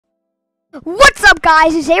What's up,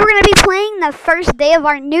 guys? Today we're going to be playing the first day of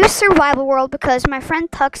our new survival world because my friend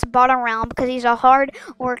Tux bought a realm because he's a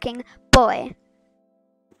hard-working boy.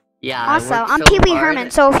 Yeah, Also, I worked I'm so Pee Wee hard.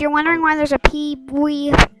 Herman, so if you're wondering why there's a Pee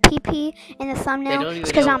Wee PP in the thumbnail, don't it's even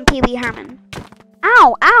because know. I'm Pee Wee Herman.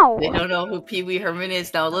 Ow, They ow! don't know who Pee Wee Herman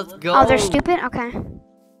is now. Let's go. Oh, they're stupid? Okay.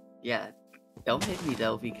 Yeah, don't hit me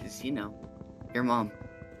though, because you know, your mom.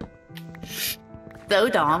 So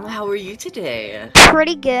Dom, how are you today?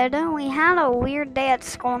 Pretty good. We had a weird day at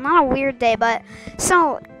school. Not a weird day, but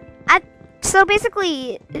so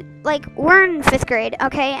basically, like, we're in 5th grade,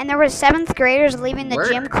 okay? And there were 7th graders leaving the We're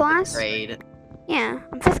gym in class. 5th grade. Yeah,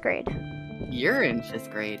 I'm 5th grade. You're in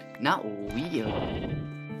 5th grade, not we.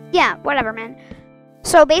 Yeah, whatever, man.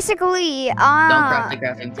 So basically, Don't craft a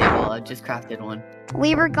crafting table. I just crafted one.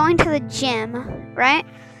 we were going to the gym, right?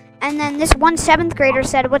 And then this one 7th grader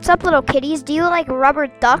said, "What's up, little kitties? Do you like rubber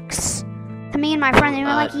ducks?" To me and my friend, and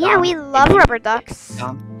we were like, "Yeah, Dom, we love rubber ducks."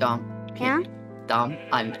 Dom. Yeah? Dom,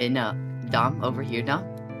 I'm in a. Dom, over here, Dom.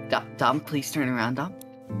 Dom, please turn around, Dom.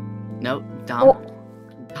 No, Dom. Oh.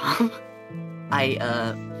 Dom.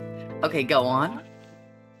 Okay, go on.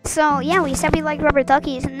 So yeah, we said we liked rubber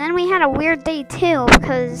duckies, and then we had a weird day too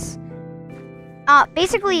because,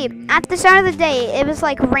 basically at the start of the day it was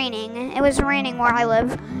like raining. It was raining where I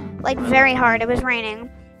live, like very hard. It was raining,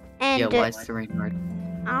 and Yeah, why is the rain hard?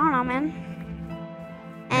 I don't know, man.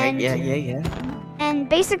 And Yeah. and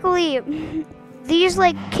basically, these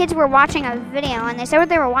like kids were watching a video, and they said what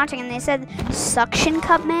they were watching, and they said suction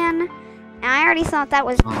cup man, and I already thought that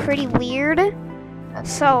was pretty weird.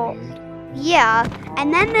 That's So. weird. Yeah,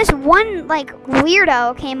 and then this one, like,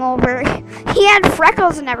 weirdo came over. He had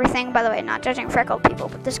freckles and everything, by the way, not judging freckled people,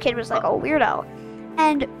 but this kid was, like, a weirdo.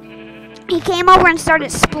 And he came over and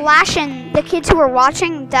started splashing the kids who were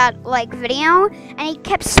watching that, like, video, and he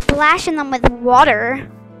kept splashing them with water.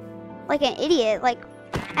 Like an idiot, like...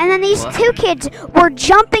 And then these What? two kids were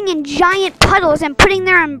jumping in giant puddles and putting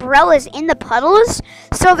their umbrellas in the puddles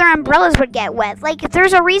so their umbrellas would get wet. Like,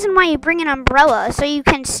 there's a reason why you bring an umbrella, so you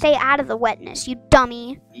can stay out of the wetness, you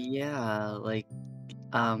dummy. Yeah, like,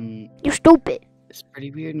 You're stupid. it's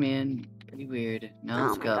pretty weird, man. Pretty weird. Now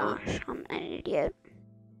let's Oh my go. gosh, I'm an idiot.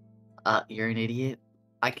 You're an idiot.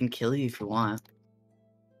 I can kill you if you want.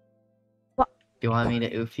 What? Do you want me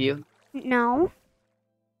to oof you? No.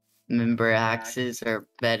 Remember, axes are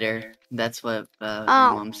better. That's what your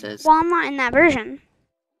Oh, mom says. well, I'm not in that version.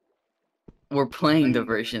 We're playing the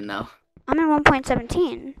version though. I'm in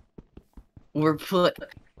 1.17. We're put.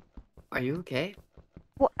 Are you okay?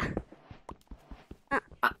 What?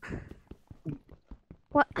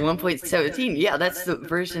 What? 1.17. Yeah, that's the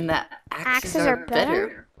version that axes are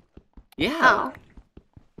better. Yeah.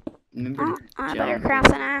 Oh. Remember Oh, to I better jump.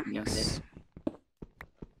 craft an You okay? axe.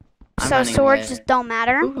 I'm So running swords away. just don't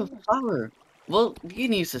matter? Ooh, a flower. Well, you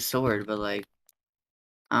can use a sword, but like,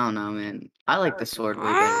 I don't know, man. I like the sword way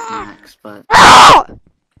better than the axe, but Oh!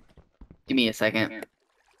 give me a second.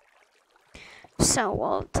 So,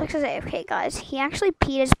 well, Tux is AFK, guys. He actually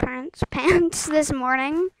peed his parents' pants this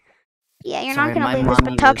morning. Yeah, you're Sorry, not my gonna believe this, but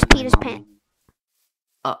mommy Tux was peed my his mommy.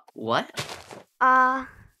 pants. What?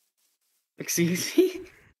 Excuse me?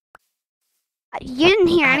 You didn't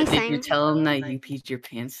hear Did you anything. tell him that you peed your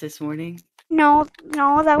pants this morning? No,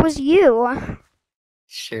 that was you.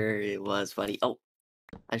 Sure, it was, buddy. Oh,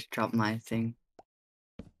 I just dropped my thing.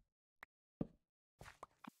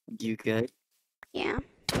 You good? Yeah.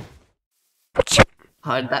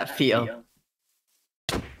 How did that feel?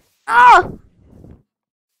 Oh!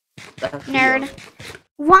 That feel? Nerd.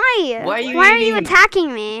 Why? Why are you Why are you eating-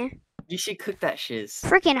 attacking me? You should cook that shiz.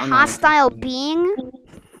 Freaking I'm not hostile eating. being.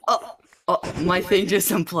 Oh, my thing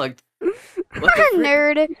just unplugged. What the frick?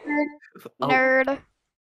 Nerd. Oh, Nerd.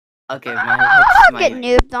 okay, my Get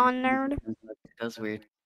noobed on, nerd. That was weird.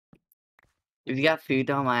 If you got food,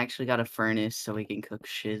 Dom, I actually got a furnace so we can cook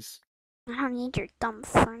shiz. I don't need your dumb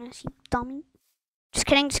furnace, you dummy. Just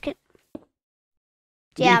kidding, just kidding.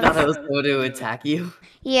 Yeah, You thought I was going to attack you?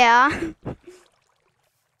 yeah.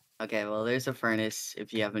 Okay, well, there's a furnace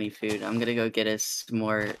if you have any food. I'm gonna go get us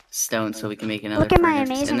more stone so we can make another Look at my furnace.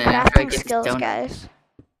 amazing And then after I crafting get skills, stone- guys.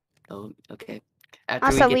 Oh, okay. After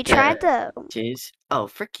Also, get we tried the to shiz. Oh,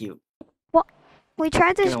 frick you. Go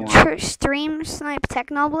to stream snipe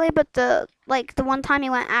Technoblade, but the one time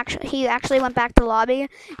he actually went back to lobby.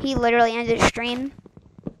 He literally ended his stream.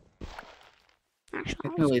 Actually,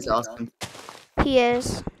 Techno's awesome. he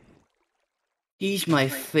is. He's my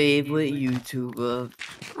favorite YouTuber.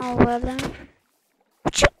 Oh, well then.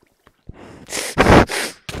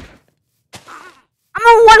 I'm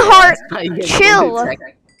on one heart. I Chill.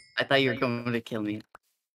 thought you were going to kill me.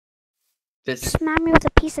 Just Smack me with a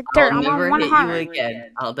piece of dirt. I'll I'm never on 1 hit you heart.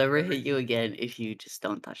 again. I'll never hit you again if you just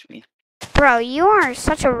don't touch me. Bro, you are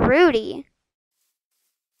such a Rudy.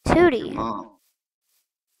 Tootie. Mom.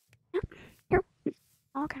 You're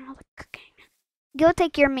okay. All the cooking. Go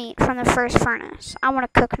take your meat from the first furnace. I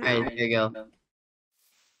want to cook now. Alright, there you go.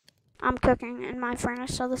 I'm cooking in my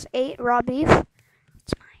furnace, so this 8 raw beef.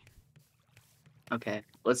 It's mine. Okay,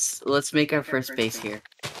 let's make our first base here.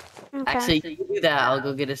 Okay. Actually, you do that. I'll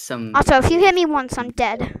go get us some. Also, if you hit me once, I'm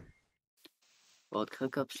dead. Well,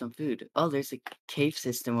 cook up some food. Oh, there's a cave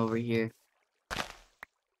system over here.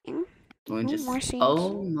 Mm. We'll just. More seeds.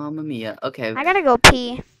 Oh, mamma mia. Okay. I gotta go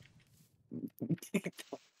pee.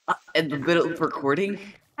 In the middle of recording.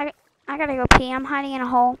 I gotta go pee. I'm hiding in a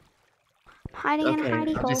hole. I'm hiding in a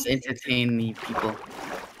hidey hole. Just entertain me, people.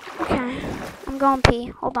 Okay. I'm going pee.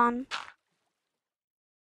 Hold on.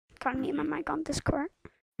 Gotta mute my mic on Discord.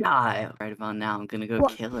 Die. Right about now, I'm gonna go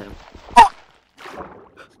What? kill him.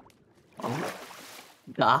 Oh.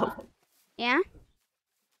 Stop. Yeah?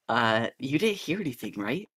 You didn't hear anything,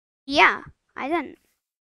 right? Yeah. I didn't.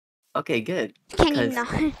 Okay, good. Can you 'Cause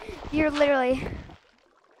not? You're literally.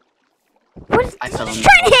 What is I you fell in just the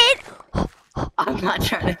trying to hit? I'm not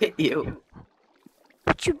trying to hit you.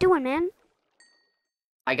 What you doing, man?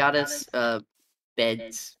 I got us,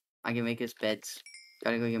 beds. I can make us beds.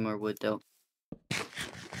 Gotta go get more wood, though.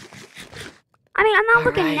 I mean, I'm not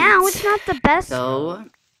looking now. It's not the best. So,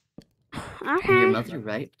 your Okay. mother,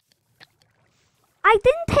 right? I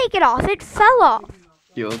didn't take it off. It fell off.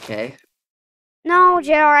 You okay? No,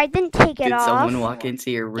 JR, I didn't take it Did off. someone walk into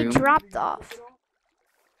your It room? dropped off.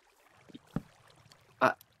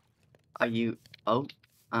 Are you... Oh,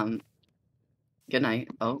 good night.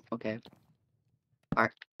 Oh, okay.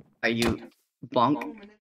 Are you... Bonk?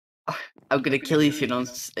 I'm gonna kill you if you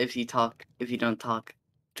don't... If you don't talk.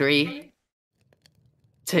 3,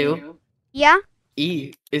 2... Yeah?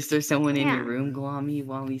 E, is there someone in Yeah. your room, Guami,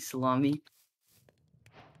 Wami, Salami?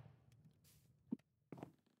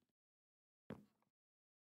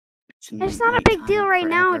 It's not a big deal right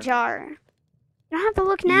now, forever. Jar. You don't have to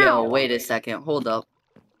look now. Yo, wait a second, hold up.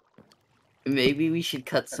 Maybe we should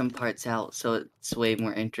cut some parts out so it's way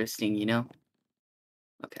more interesting, you know?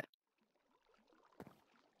 Okay.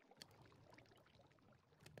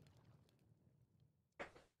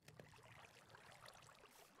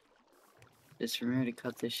 Just remember to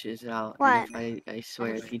cut this shit out. What? And if I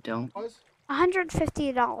swear if you don't.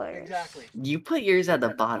 $150. Exactly. You put yours at the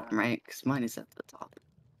bottom, right? Because mine is at the top.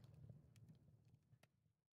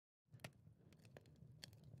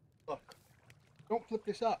 Look, don't flip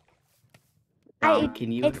this up.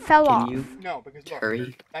 Can you? It fell can off. you No, because look,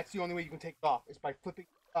 hurry? that's the only way you can take it off is by flipping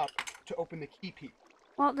it up to open the key piece.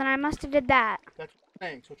 Well, then I must have did that. That's what I'm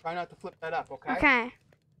saying. So try not to flip that up, okay? Okay.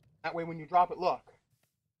 That way when you drop it, look.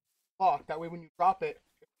 That way when you drop it,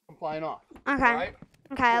 it's from flying off. Okay. Alright?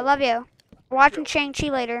 Okay, I love you. Watching Shang-Chi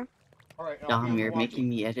later. Alright. Dom, you're making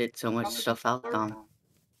me edit so much stuff out, Dom.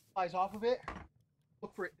 Flies off of it,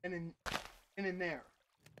 look for it in there.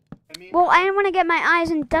 I mean, Well, I didn't want to get my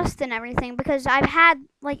eyes in dust and everything because I've had,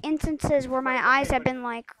 like, instances where my eyes have been,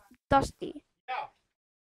 like, dusty. yeah.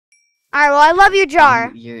 Alright, well, I love you,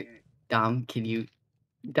 Jar. Dom, can you?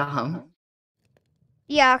 Dom,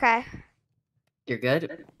 Yeah, okay. you're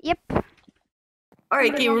good. Yep. All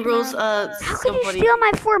right, gamer girls. How could you Somebody. steal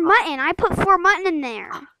my 4 mutton? I put 4 mutton in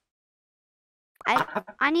there.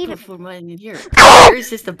 I need put to... 4 mutton in here.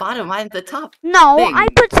 Yours is the bottom. I'm the top. No, thing. I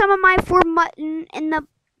put some of my 4 mutton in the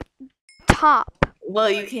top. Well,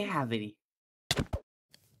 you can't have any.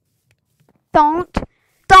 Don't.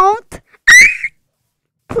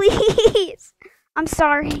 Please. I'm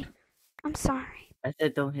sorry. I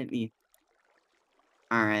said don't hit me.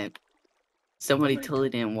 All right. Somebody totally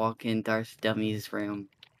didn't walk in Darth Dummy's room.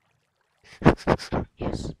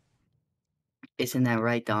 Yes. Isn't that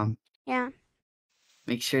right, Dom? Yeah.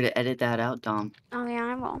 Make sure to edit that out, Dom. Oh, yeah,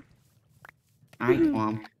 I will. All right,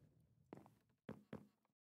 Mom.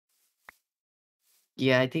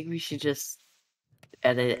 Yeah, I think we should just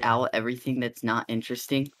edit out everything that's not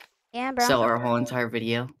interesting. Yeah, bro. So our whole entire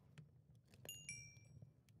video.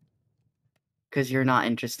 Because you're not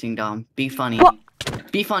interesting, Dom. Be funny.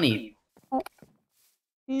 What? Be funny.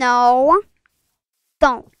 No.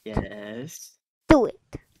 Don't Yes. do it.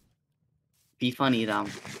 Be funny, Dom.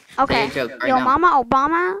 Okay. Say a joke right Yo, now. Mama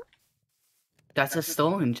Obama. That's a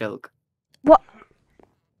stolen joke. What?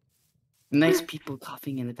 Nice people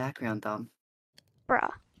coughing in the background, Dom.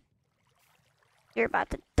 Bruh. You're about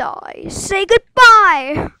to die. Say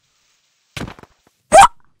goodbye.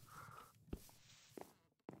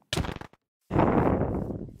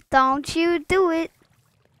 Don't you do it.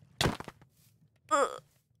 Ugh.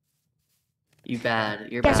 You bad.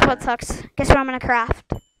 You're Guess bad. what, Tux? Guess what I'm gonna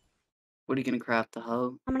craft? What are you gonna craft? The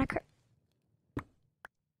hoe? I'm gonna craft.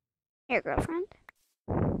 Your girlfriend?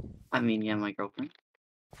 I mean, yeah, my girlfriend.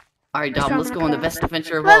 Alright, Guess Dom, what let's I'm go gonna on the craft? best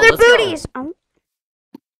adventure of all. Leather Let's go. booties! Oh,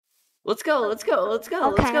 Let's go. Let's go. Let's go.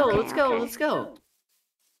 Let's Okay, go. okay, Let's go. okay. Let's go.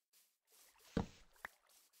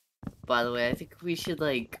 By the way, I think we should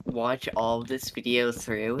like watch all of this video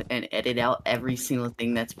through and edit out every single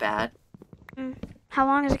thing that's bad. how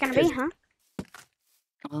long is it gonna be, huh?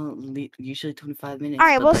 Well, usually 25 minutes.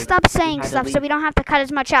 Alright, but, we'll like, stop we saying had to stuff so leave. we don't have to cut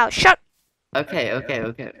as much out. Shut! Okay.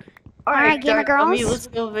 Okay. Alright, gamer girls. Let's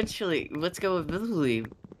go eventually. Let's go eventually.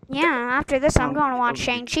 Yeah, after this, I'm going to watch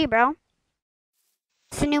Shang-Chi, bro.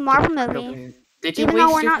 It's a new Marvel movie. Did you Even though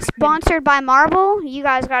waste we're your not freaking- sponsored by Marvel, you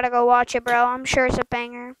guys gotta go watch it, bro. I'm sure it's a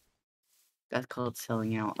banger. That's called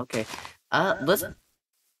selling out. Okay. Let's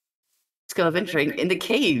go adventuring in the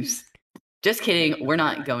caves. Just kidding. We're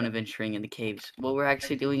not going adventuring in the caves. What we're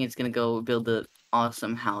actually doing is gonna go build an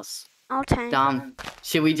awesome house. I'll tank. Dom,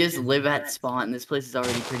 should we just live at spawn? This place is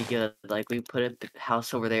already pretty good. Like we put a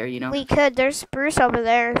house over there, you know? We could. There's spruce over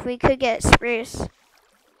there. We could get spruce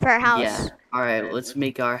for our house. Yeah. All right. Let's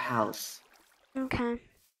make our house. Okay.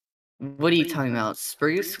 What are you talking about?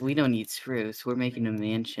 Spruce? We don't need spruce. We're making a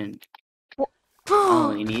mansion. All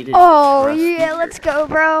Oh, we need is a yeah, trust let's go,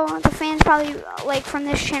 bro. The fans probably, like, from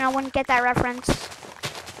this channel wouldn't get that reference.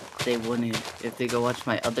 They wouldn't. If they go watch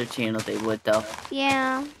my other channel, they would though.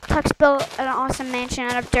 Yeah. Tux built an awesome mansion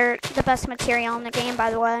out of dirt. The best material in the game,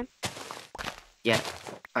 by the way. Yeah.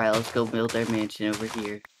 All right. Let's go build our mansion over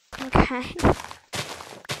here. Okay.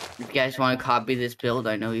 If you guys want to copy this build,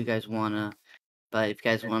 I know you guys wanna. But if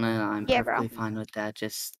you guys wanna, I'm Yeah, bro. perfectly fine with that.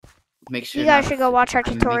 Just make sure. You guys not- should go watch our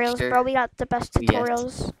make tutorials, sure- bro. We got the best Yes.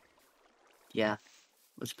 tutorials. Yeah.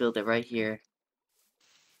 Let's build it right here.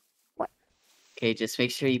 What? Okay, just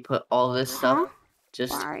make sure you put all this stuff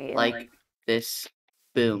just Where are you? like this.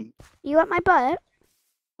 Boom. You at my butt?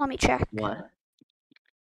 Let me check. What?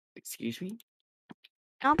 Excuse me?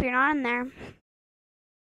 Nope, you're not in there.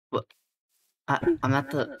 I'm at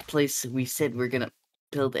the place we said we're gonna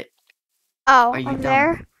build it. Oh, Are you over dumb?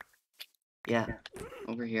 there? Yeah.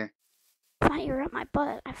 Over here. I thought you were at my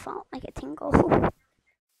butt. I felt like a tingle.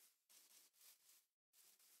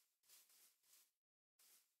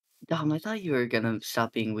 Dom, I thought you were gonna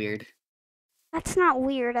stop being weird. That's not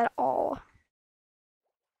weird at all.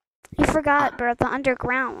 You forgot, bro, the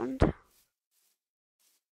underground.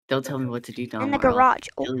 Don't tell me what to do, Dom. In the or I'll garage.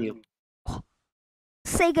 kill you.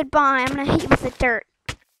 Say goodbye. I'm gonna hit you with the dirt.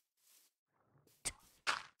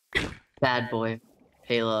 Bad boy.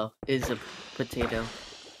 Halo is a potato.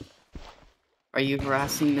 Are you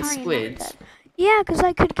harassing the I already know squids? that. Yeah, because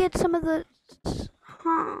I could get some of the...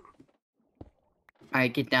 Huh.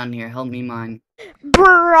 Alright, get down here. Help me mine.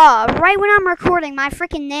 Bruh, right when I'm recording, my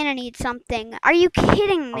freaking Nana needs something. Are you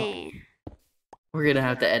kidding me? We're gonna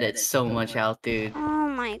have to edit so much out, dude. Oh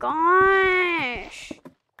my gosh.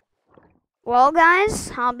 Well,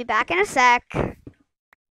 guys, I'll be back in a sec.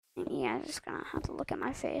 You guys just gonna have to look at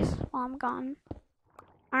my face while I'm gone.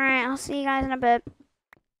 Alright, I'll see you guys in a bit.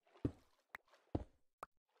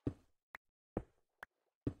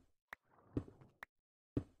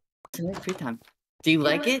 Tonight, free time. Do you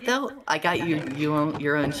like it though? I got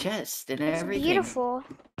your own chest and It's everything. beautiful.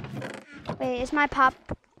 Wait, is my pop...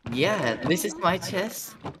 Yeah, this is my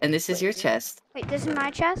chest, and this is your chest. Wait, this is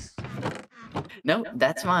my chest? No,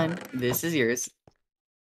 that's mine. This is yours.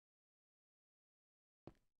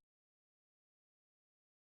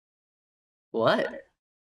 What?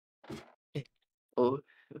 Oh,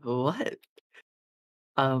 what?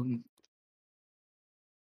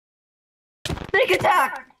 Sneak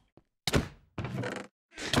attack!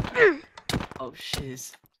 Oh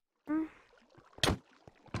shiz. Mm.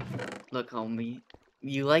 Look, homie.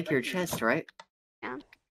 You like your chest, right? Yeah.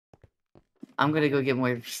 I'm gonna go get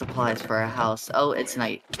more supplies for our house. Oh, it's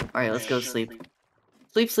night. Alright, let's go sleep.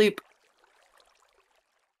 Sleep.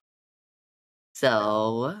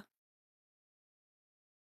 So...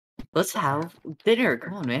 let's have dinner.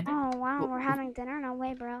 Come on, man. Oh, wow, we're having dinner? No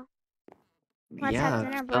way, bro. Let's yeah. have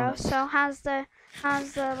dinner, bro. So how's the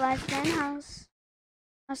life been? How's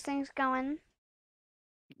things going?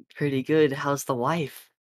 Pretty good. How's the wife?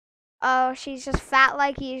 Oh, she's just fat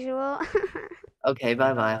like usual. Okay,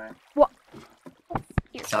 bye-bye. What?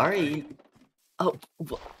 Sorry. Oh.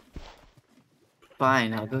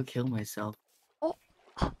 Fine, I'll go kill myself. Oh.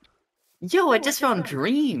 Yo, I just found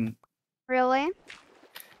Dream. Really?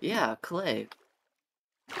 Yeah, clay.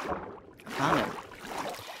 Found it.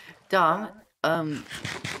 Dom,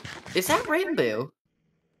 is that Rainbow?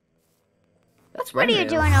 That's What Rainbow. are you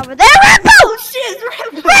doing over there, Rainbow? Oh shit,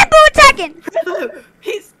 Rainbow! Rainbow, attacking!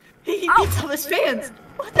 He Oh. beats up his fans.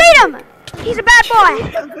 Beat him! He's a bad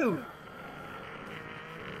boy! Bamboo.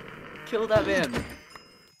 Kill that man. Let's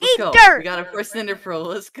Eat go. dirt! We got a first ender pro.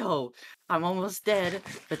 Let's go. I'm almost dead,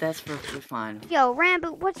 but that's perfectly fine. Yo,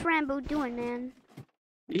 Rambo, what's Rambo doing, man?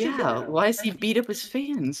 Yeah, why does he beat up his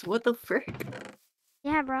fans? What the frick?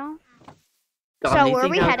 Yeah, bro. Dom, So, do you where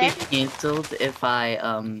think we I'll headed? get canceled if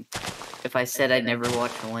I said I'd never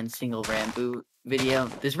watched one single Rambo video?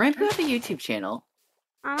 Does Rambo have a YouTube channel?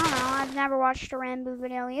 I don't know. I've never watched a Rambo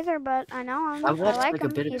video either, but I know him. I I watched like like him.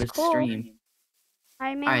 a bit of He's his cool. stream.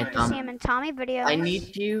 I mainly Alright, just see him in Tommy videos. I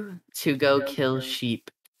need you to go kill sheep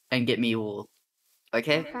and get me wool.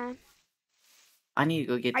 Okay? Okay. I need to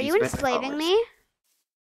go get Are these you red enslaving flowers. me?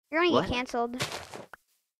 You're gonna What? get canceled.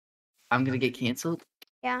 I'm gonna get canceled?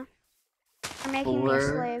 Yeah. You're making me a Or-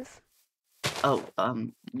 slave. Oh,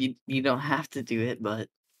 you don't have to do it, but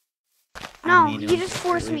No, I mean, you just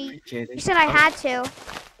forced really me. appreciate it. You said I Oh, had to.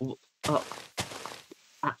 Oh,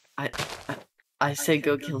 I said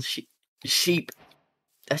go kill sheep.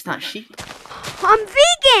 That's not sheep. I'm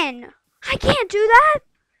vegan! I can't do that!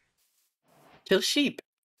 Kill sheep.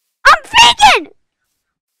 I'm vegan!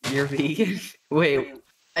 You're vegan? Wait,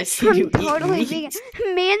 I see I'm you totally eat meat.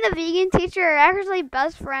 vegan. Me and the vegan teacher are actually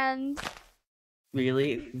best friends.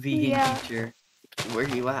 Really? Vegan Yeah. teacher. Where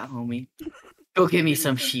you at, homie? Go give me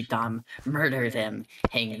some sheep, Dom. Murder them.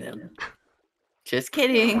 Hang them. Just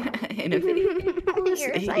kidding. In a video.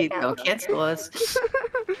 You're a Hey, psycho. don't cancel us.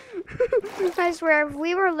 I swear, if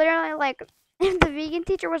we were literally like, if the vegan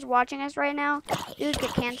teacher was watching us right now, we would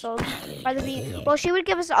get canceled by the vegan. Well, she would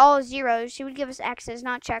give us all zeros. She would give us X's,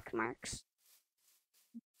 not check marks.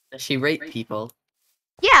 Does she rape people?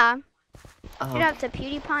 Yeah, Oh, shout out to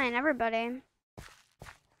PewDiePie and everybody.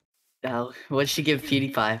 no. What'd she give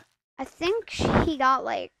PewDiePie? I think he got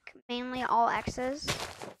like mainly all X's.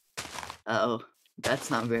 Oh, that's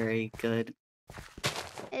not very good.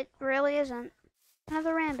 It really isn't.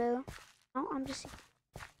 Another Rambo. Oh, I'm just.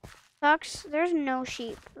 Sucks. There's no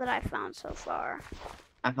sheep that I found so far.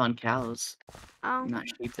 I found cows. Oh, Not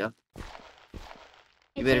sheep, though.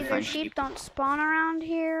 it's better either find sheep sheep. don't spawn around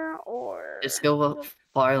here or. Just go up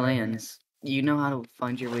far lands. You know how to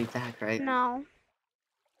find your way back, right? No.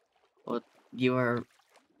 You are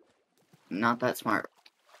not that smart.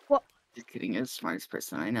 What? Just kidding, you're the smartest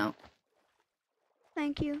person I know.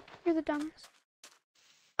 Thank you. You're the dumbest.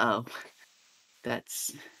 Oh,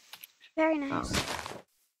 that's Very nice.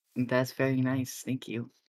 that's very nice. Thank you.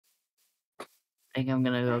 I think I'm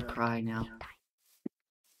gonna go cry now.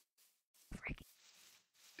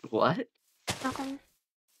 What? Nothing.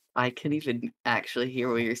 I couldn't even actually hear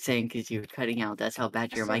what you're saying because you were cutting out. That's how bad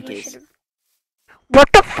I your said mic you is. should've-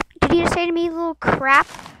 What the f- did you say to me, you little crap?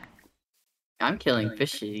 I'm killing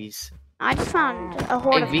fishies. I just found a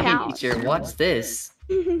horde Hey, of vegan cows. teacher, watch this.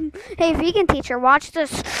 Hey, vegan teacher, watch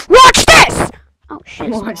this. Watch this! Oh, shit.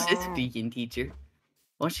 Watch this, vegan teacher.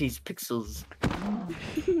 Watch these pixels.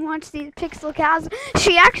 Watch these pixel cows.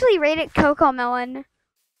 She actually rated Coco Melon.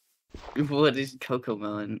 What is Coco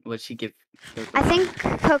Melon? What'd she give? I think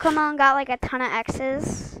Coco Melon got like a ton of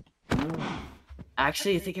X's.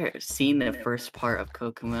 Actually, I think I've seen the first part of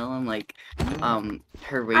Coco Melon, like,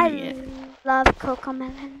 her I rating it. love Coco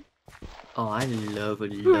Melon. Oh, I love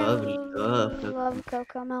Love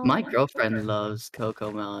Coco Melon. My girlfriend loves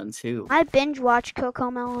Coco Melon too. I binge watch Coco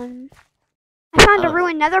Melon. I found a Oh.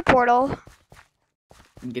 ruined nether portal.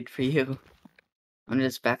 Good for you. I'm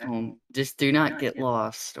just back home. Just do not get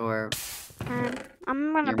lost or And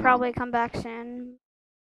I'm gonna Your mom. probably come back soon.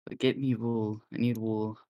 get me wool. I need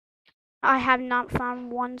wool. I have not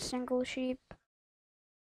found one single sheep.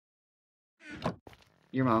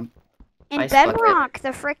 Your mom. In Ice bucket. Bedrock, the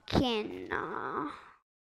frickin'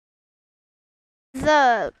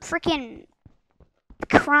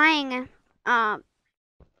 crying,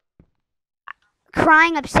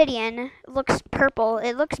 crying obsidian looks purple.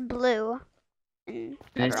 It looks blue. In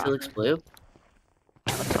And it still Bedrock. looks blue?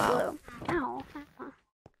 Looks Wow. blue. Ow. Well,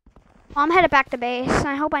 I'm headed back to base.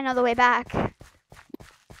 I hope I know the way back.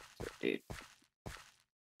 Dude.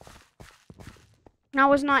 And I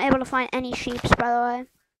was not able to find any sheeps, by the way.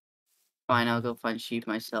 Fine, I'll go find sheep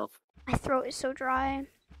myself. My throat is so dry.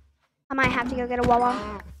 I might have to go get a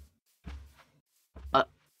Wawa.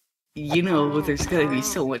 You know, there's gonna be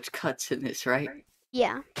so much cuts in this, right?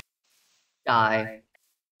 Yeah. Die.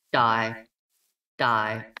 Die.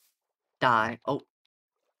 Die. Die. Oh,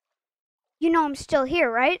 You know I'm still here,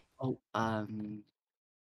 right? oh,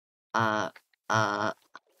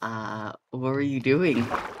 what were you doing?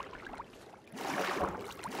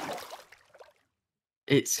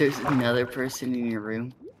 It says another person in your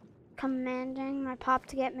room. commanding my pop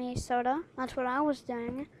to get me soda. That's what I was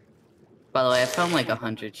doing. By the way, I found like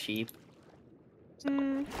 100 sheep.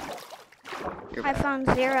 Mm, You're I bad. found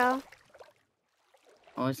 0.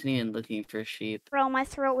 I wasn't even looking for sheep. Bro, my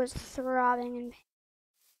throat was throbbing and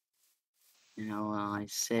You know, I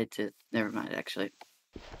said to. Never mind, actually.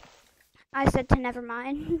 I said to never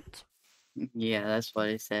mind. Yeah, that's what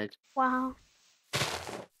I said. Wow.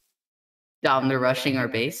 They're rushing our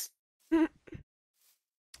base.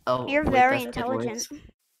 Oh, You're wait, very that's Bed Wars. intelligent.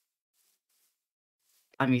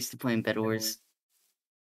 I'm used to playing Bed Wars.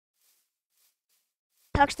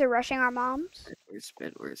 Tux, they're rushing our moms.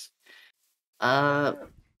 Bed Wars. Where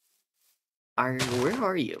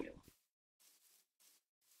are you?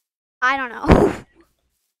 I don't know.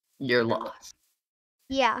 You're lost.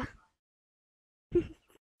 Yeah.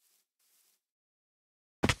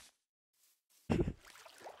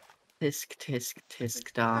 Tisk, tisk, tisk,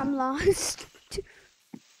 I'm dom. lost.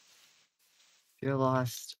 You're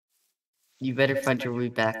lost. You better find your way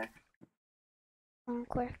back. Oh,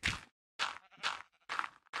 quick.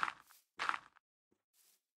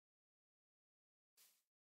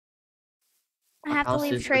 I Our have to house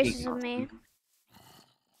leave is looking traces of me.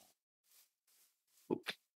 awesome.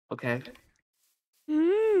 Okay.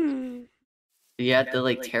 Hmm. You have to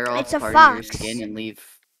like tear off It's a part of your fox. skin and leave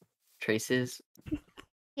traces.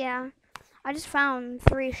 Yeah. I just found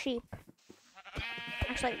 3 sheep.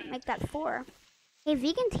 Actually, make that 4. Hey,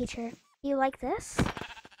 vegan teacher, do you like this?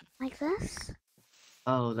 Like this?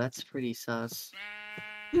 Oh, that's pretty sus.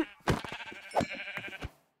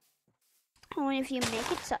 Only if you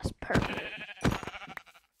make it sus. Perfect.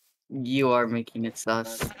 You are making it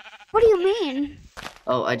sus. What do you mean?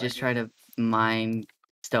 Oh, I just tried to mine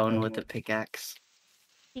stone with a pickaxe.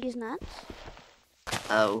 These nuts?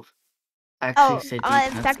 Oh. I actually Oh, said if these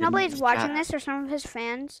nuts in Technoblade's the watching chat. this or some of his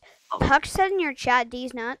fans, Oh. Tux said in your chat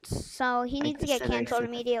D's nuts, so he I needs to just get said I canceled said that.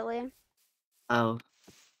 immediately. Oh.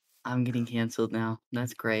 I'm getting canceled now.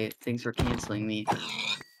 That's great. Thanks for canceling me.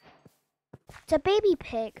 It's a baby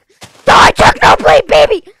pig. Die, Technoblade,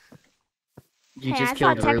 baby! You Hey, just I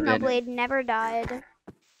thought killed Ruben. Technoblade never died.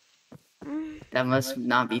 That must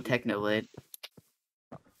not be Technoblade.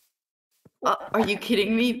 Are you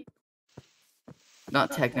kidding me?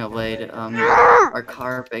 Not Technoblade. Our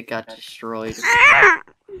carpet got destroyed.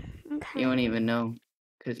 You won't Okay. even know,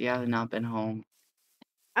 because you have not been home.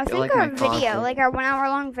 I You're think like our my video, father. like our 1 hour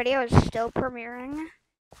long video, is still premiering.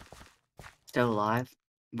 Still alive?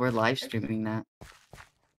 We're live streaming that.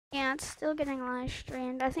 Yeah, it's still getting live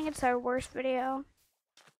streamed. I think it's our worst video.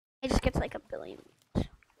 It just gets like 1 billion.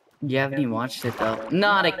 You haven't even watched it though.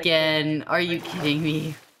 Not again! Are you kidding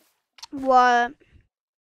me? What?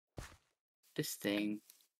 This thing.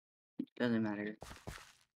 Doesn't matter.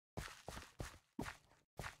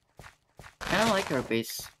 I don't like our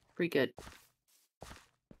base. Pretty good.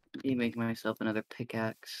 Let me make myself another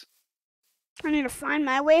pickaxe. I need to find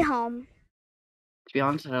my way home. To be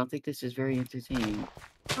honest, I don't think this is very entertaining.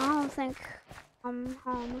 I don't think I'm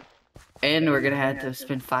home. And we're gonna have to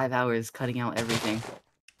spend 5 hours cutting out everything.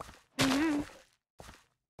 Hmm.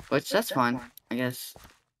 Which, that's fine, I guess.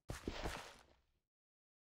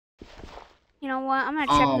 You know what? I'm gonna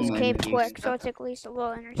check Oh, this man, cave you quick, so suck. it's at least a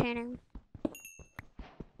little entertaining.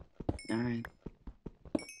 Alright.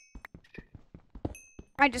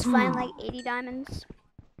 I just find like 80 diamonds.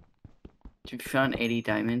 If you found 80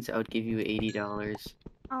 diamonds, I would give you $80.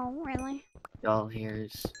 Oh, really? Doll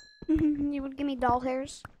hairs. You would give me doll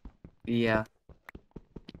hairs? Yeah.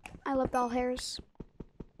 I love doll hairs.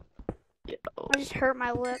 Yeah. I just hurt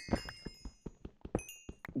my lip.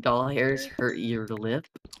 Doll hairs hurt your lip?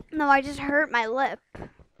 No, I just hurt my lip.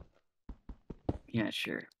 Yeah,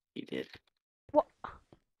 sure. You did. What?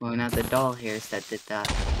 Well, not the doll hairs that did that.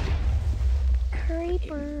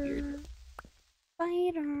 Creeper.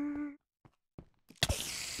 Spider.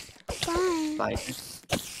 Spider.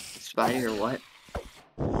 Spider what?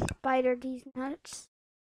 Spider these nuts.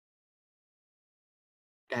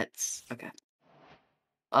 That's okay.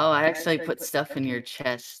 Oh, I actually put stuff in your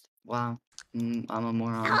chest. Wow. I'm a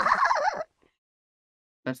moron.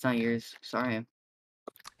 That's not yours. Sorry.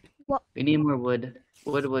 What? We need more wood.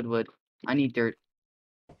 Wood. I need dirt.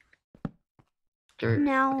 Dirt.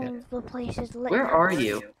 Now Okay. the place is lit. Where are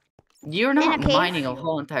you? You're In a not cave. mining a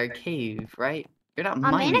whole entire cave, right? You're not I'm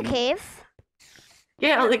mining. in a cave.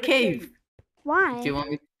 Get out of the cave! Why? Do you want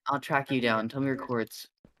me? I'll track you down. Tell me your coords.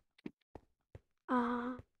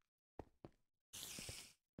 How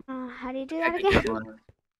do you do I that could again? get one.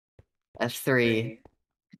 F3.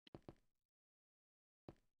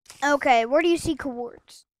 Okay, where do you see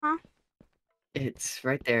coords? Huh? It's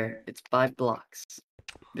right there. It's 5 blocks.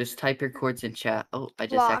 Just type your coords in chat. Oh, I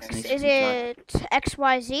just Blocks. accidentally Is screenshot. it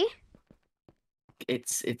XYZ?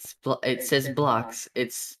 It says blocks.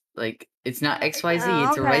 It's like it's not XYZ. Oh,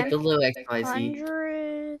 It's right okay. below XYZ.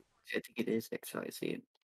 100. I think it is XYZ.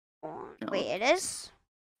 No. Wait, it is?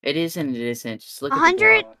 It is and it isn't. Just look at the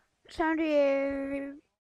 100. block. 78.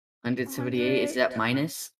 178. Is that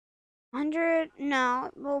minus? 100. No.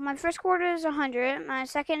 Well, my first quarter is 100. My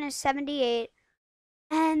second is 78.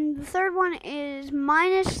 And the third one is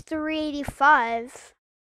minus 385.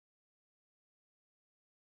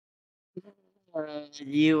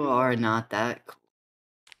 You are not that cool.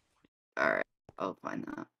 Alright. Oh, fine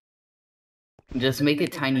now. Just make a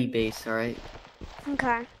tiny base, alright?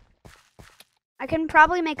 Okay. I can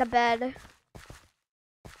probably make a bed.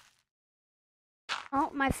 Oh,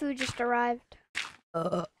 my food just arrived.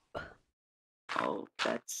 Oh,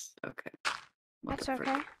 that's okay. What That's the frick?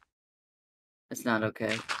 okay. It's not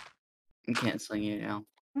okay. I'm canceling you now.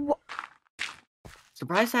 Wha-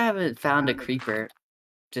 Surprised I haven't found a creeper.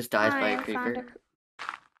 Just dies by a I found creeper.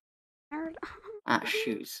 Nerd. Ah,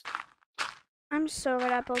 shoes. I'm so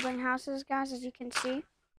good at building houses, guys, as you can see.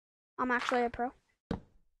 I'm actually a pro.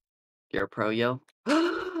 You're a pro, yo.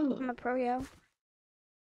 I'm a pro, yo.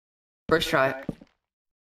 First try.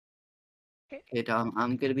 Okay, Dom,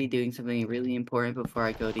 I'm gonna be doing something really important before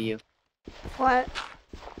I go to you. What?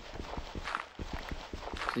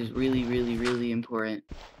 This is really, really, really important.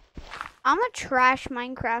 I'm a trash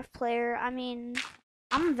Minecraft player. I mean,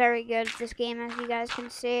 I'm very good at this game, as you guys can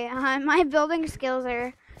see. My building skills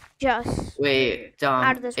are just Wait, out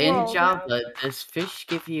Dom, of this in world. Java, does fish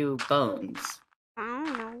give you bones? I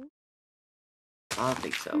don't know. I don't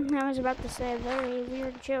think so. I was about to say a very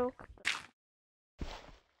weird joke.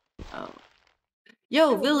 Oh.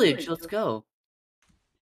 Yo, village, let's go.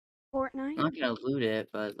 Fortnite? I'm not gonna loot it,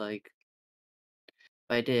 but like, if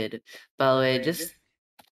I did. By the way, just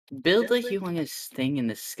build a humongous thing in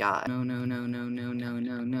the sky. No, no, no, no, no, no,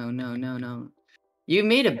 no, no, no, no, no. You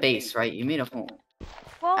made a base, right? You made a home.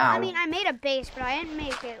 Well, Ow. I mean, I made a base, but I didn't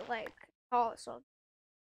make it, like, tall, so...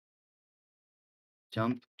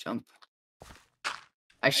 Jump, jump.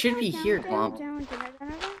 I should be here, Glomp.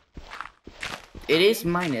 It is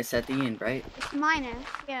minus at the end, right? It's minus,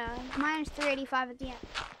 yeah. Minus 385 at the end.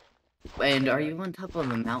 And are you on top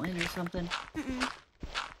of a mountain or something? Mm-mm.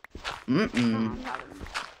 Mm-mm.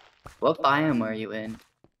 What biome are you in?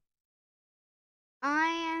 I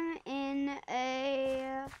am in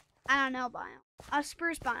a... I don't know biome. A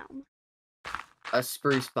spruce biome. A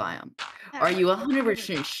spruce biome. Are you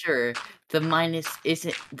 100% sure the minus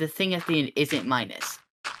isn't... The thing at the end isn't minus?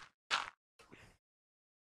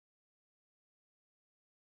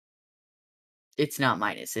 It's not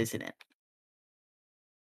minus, isn't it?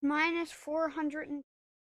 Minus 400 and...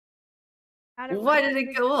 Why did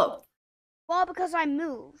it go up? Well, because I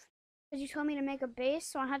moved. Because you told me to make a base,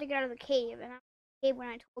 so I had to get out of the cave. And I was in the cave when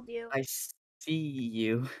I told you. I see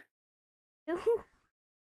you.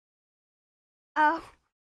 Oh.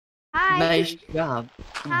 Hi. Nice job.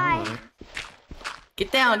 Hi. Oh.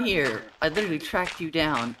 Get down here. I literally tracked you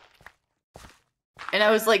down. And I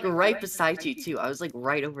was like right beside you too. I was like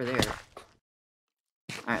right over there.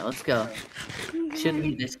 Alright, let's go. Should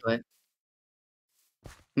be this way.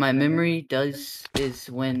 My memory is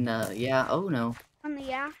when yeah, oh no.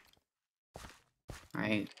 Yeah.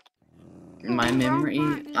 Alright. My memory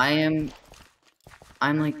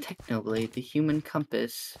I'm like Technoblade, the human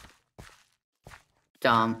compass.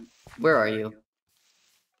 Dom, where are you?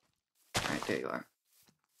 Alright, there you are.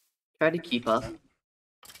 Try to keep up.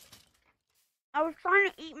 I was trying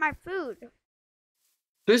to eat my food.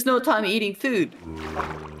 There's no time eating food.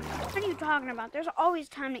 What are you talking about? There's always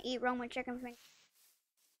time to eat Roma chicken fingers.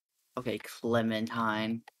 Okay,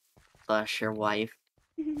 Clementine / your wife.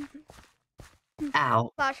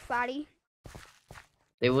 Ow. Slash fatty.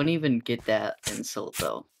 They wouldn't even get that insult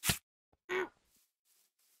though.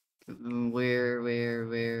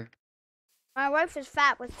 Where? My wife is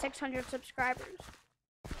fat with 600 subscribers.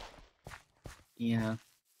 Yeah.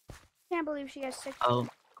 Can't believe she has 600. Oh.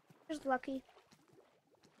 She's lucky.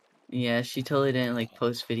 Yeah, she totally didn't like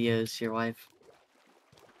post videos, your wife.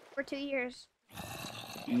 For 2 years.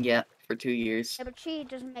 Yeah, for 2 years. Yeah, but she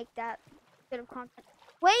doesn't make that good of content.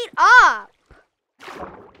 Wait up!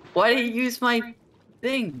 Why did you use my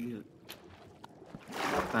thing?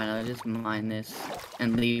 Fine, I'll just mine this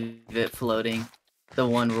and leave it floating. The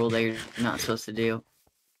one rule that you're not supposed to do.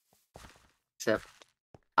 Except,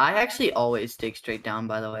 I actually always dig straight down,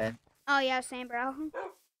 by the way. Oh yeah, same bro.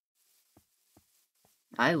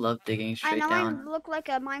 I love digging I straight know down. I look like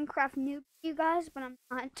a Minecraft noob to you guys, but I'm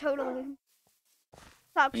not totally.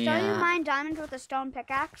 Tuxe, don't you Yeah. mine diamonds with a stone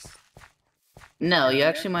pickaxe? No, you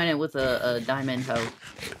actually mine it with a diamond hoe.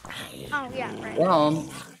 Oh yeah, right. Well,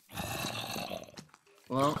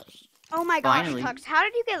 Oh my gosh, finally. Tux, how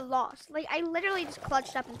did you get lost? Like I literally just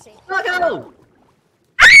clutched up and saved you. No!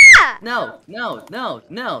 Ah! No, no, no,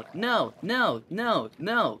 no, no, no, no,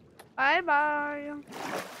 no. Bye bye.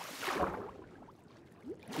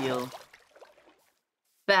 Heal.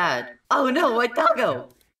 Bad. Oh no, my doggo!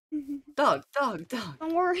 Dog.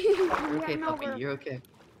 Don't worry. You're I'm okay, getting puppy. over. You're okay.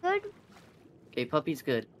 Good. Okay, puppy's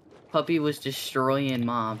good. Puppy was destroying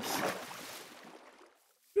mobs.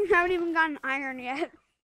 I haven't even gotten iron yet.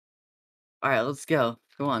 Alright, let's go.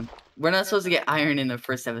 Come on. We're not supposed to get iron in the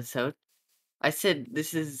first episode. I said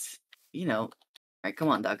this is, you know. Alright, come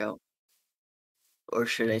on, doggo. Or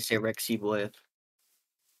should I say Rexy boy?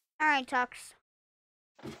 Alright, Tux.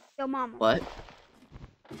 Yo, mama. What?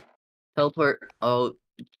 Teleport. Oh,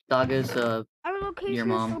 doggo's, Our location your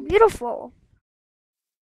is so mom. beautiful.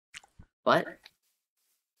 What?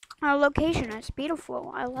 Our location is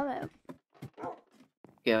beautiful. I love it.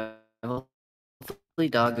 Yeah, hopefully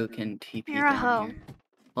doggo can TP You're a down hoe. here.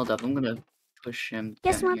 Hold up, I'm gonna push him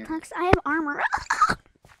Guess down what, here. Tux? I have armor. Do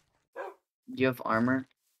you have armor?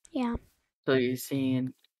 Yeah. So you're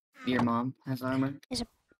saying your mom has armor?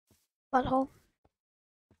 Butthole.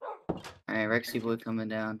 Alright, Rexy boy coming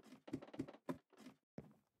down.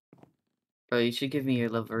 Bro, you should give me your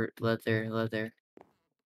leather.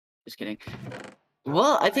 Just kidding.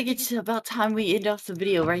 Well, I think it's about time we end off the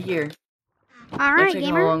video right here. All Go right, check how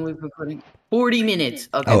gamer. long we've been recording. 40 minutes.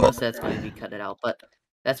 Okay, most of that's going to be cut it out, but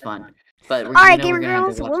that's fine. But All right, we're gamer gonna have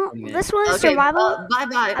girls. to watch Well, 40 minutes. this was Okay, survival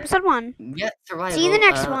bye. episode 1. Yeah, survival. See you in the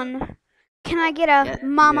next one. Can I get a yeah, see you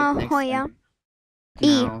Mama next Hoya? time.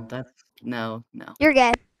 E. No, that's no. You're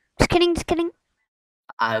gay. Just kidding. Just kidding.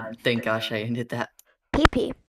 I thank gosh I ended that. PP.